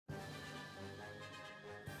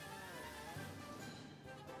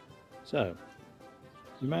So,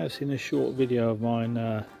 you may have seen a short video of mine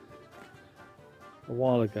a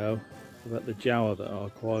while ago about the Jawa that I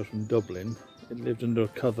acquired from Dublin. It lived under a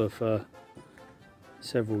cover for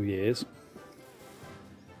several years.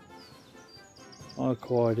 I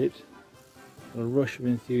acquired it in a rush of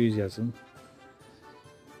enthusiasm,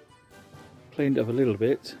 cleaned it up a little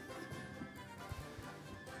bit,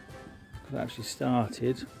 got it actually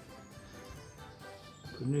started,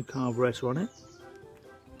 put a new carburettor on it,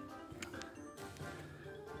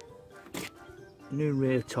 a new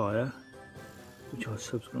rear tyre, which I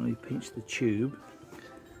subsequently pinched the tube,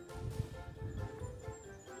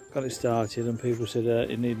 got it started, and people said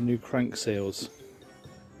it needed new crank seals,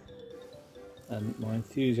 and my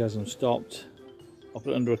enthusiasm stopped. I put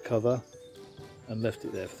it under a cover and left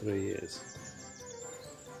it there for 3 years.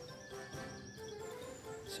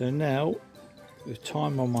 So now, with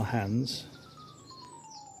time on my hands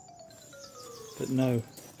but no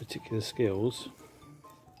particular skills,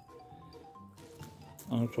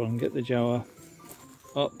 I'll try and get the Jawa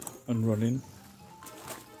up and running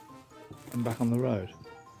and back on the road.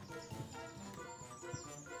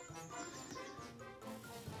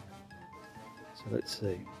 So let's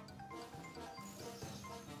see.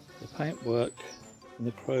 The paintwork and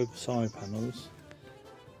the chrome side panels,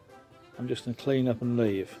 I'm just going to clean up and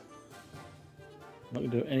leave. I'm not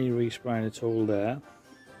going to do any respraying at all there.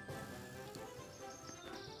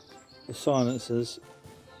 The silencers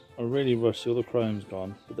are really rusty, all the chrome's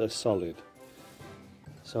gone, but they're solid.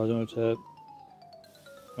 So I don't want to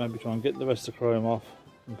maybe try and get the rest of the chrome off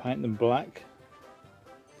and paint them black.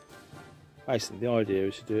 Basically the idea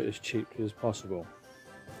is to do it as cheaply as possible.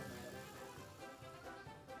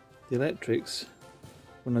 The electrics,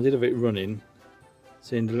 when I did have it running,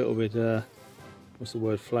 seemed a little bit, what's the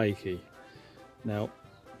word, flaky. Now,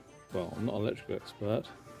 well, I'm not an electrical expert,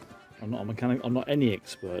 I'm not a mechanic, I'm not any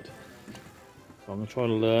expert. So I'm going to try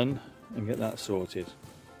to learn and get that sorted.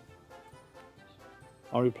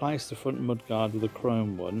 I replaced the front mudguard with a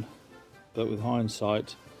chrome one, but with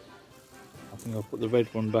hindsight, I think I'll put the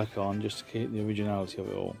red one back on just to keep the originality of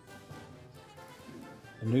it all.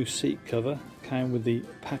 A new seat cover came with the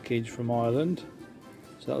package from Ireland,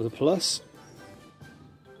 so that was a plus.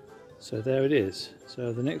 So there it is.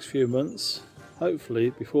 So the next few months, hopefully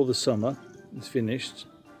before the summer is finished,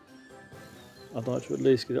 I'd like to at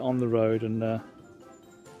least get it on the road and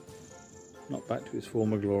not back to its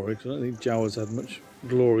former glory, because I don't think Jawa's had much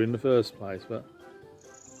glory in the first place, but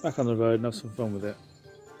back on the road and have some fun with it.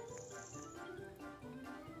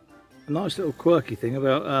 A nice little quirky thing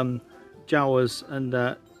about Jawas and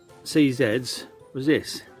CZs was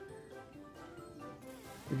this: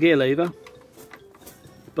 the gear lever,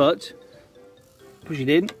 but push it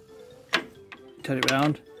in, turn it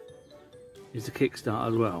round, is the kickstart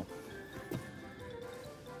as well,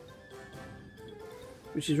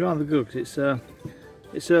 which is rather good because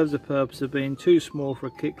it serves the purpose of being too small for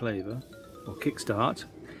a kick lever or kickstart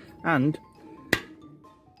and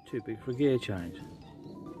too big for a gear change.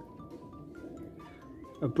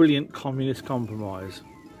 A brilliant communist compromise.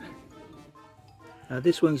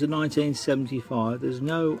 This one's a 1975. There's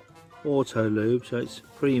no auto lube, so it's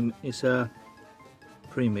a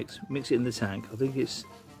premix. Mix it in the tank. I think it's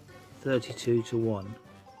 32:1.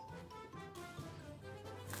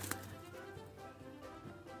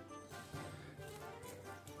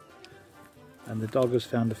 And the dog has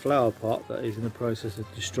found a flower pot that he's in the process of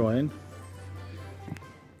destroying.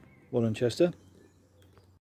 Uninterested.